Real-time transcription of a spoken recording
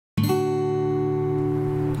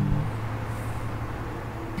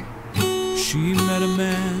She met a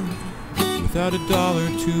man without a dollar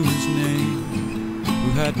to his name,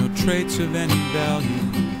 who had no traits of any value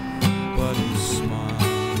but his smile.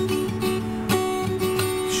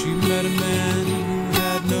 She met a man who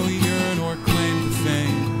had no yearn or claim to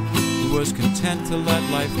fame, who was content to let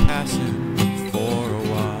life pass him for a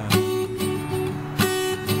while.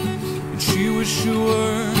 And she was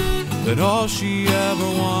sure that all she ever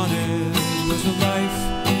wanted was a life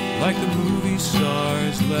like the movie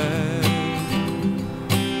stars led.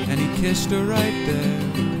 And he kissed her right there,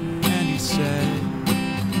 and he said,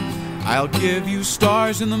 I'll give you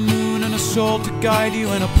stars and the moon and a soul to guide you,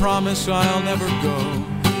 and a promise I'll never go.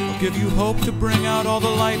 I'll give you hope to bring out all the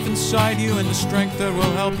life inside you, and the strength that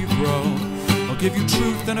will help you grow. I'll give you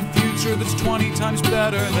truth and a future that's 20 times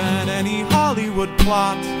better than any Hollywood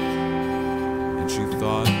plot. And she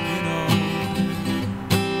thought, you know,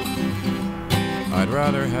 I'd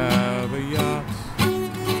rather have a yacht.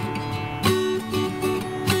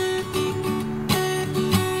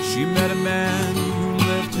 She met a man who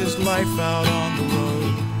lived his life out on the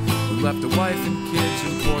road, who left a wife and kids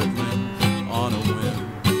in Portland on a whim.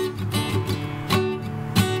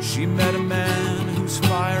 She met a man whose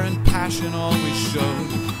fire and passion always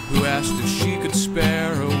showed, who asked if she could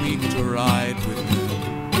spare a week to ride with him.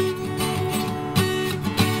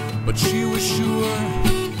 But she was sure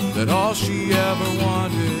that all she ever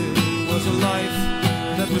wanted was a life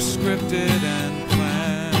that was scripted and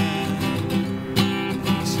planned.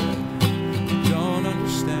 He said, don't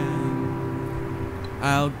understand.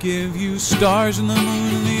 I'll give you stars and the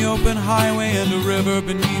moon and the open highway and a river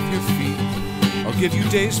beneath your feet. I'll give you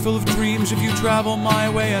days full of dreams if you travel my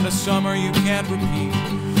way, and a summer you can't repeat.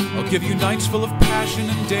 I'll give you nights full of passion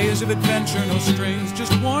and days of adventure, no strings,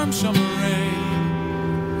 just warm summer rain.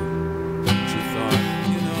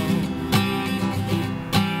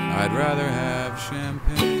 I'd rather have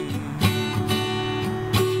champagne.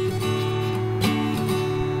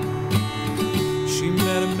 She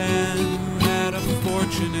met a man who had a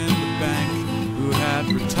fortune in the bank, who had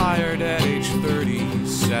retired at age 30,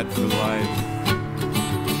 set for life.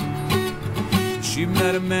 She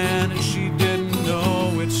met a man and she didn't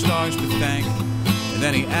know which stars to thank, and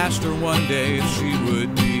then he asked her one day if she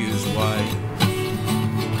would be his wife.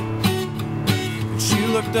 And she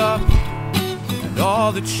looked up, and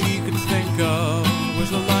all that she could think of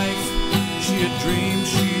was a life she had dreamed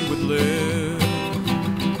she would live.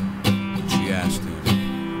 She asked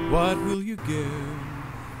him, what will you give?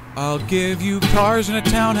 I'll give you cars and a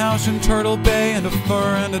townhouse in Turtle Bay and a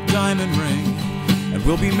fur and a diamond ring. And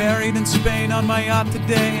we'll be married in Spain on my yacht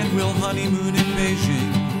today, and we'll honeymoon in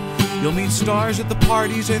Beijing. You'll meet stars at the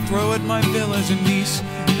parties they throw at my villas in Nice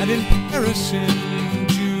and in Paris in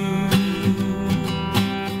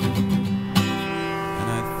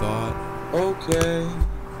okay,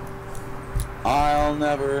 I'll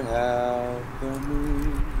never have the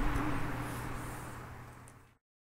moon.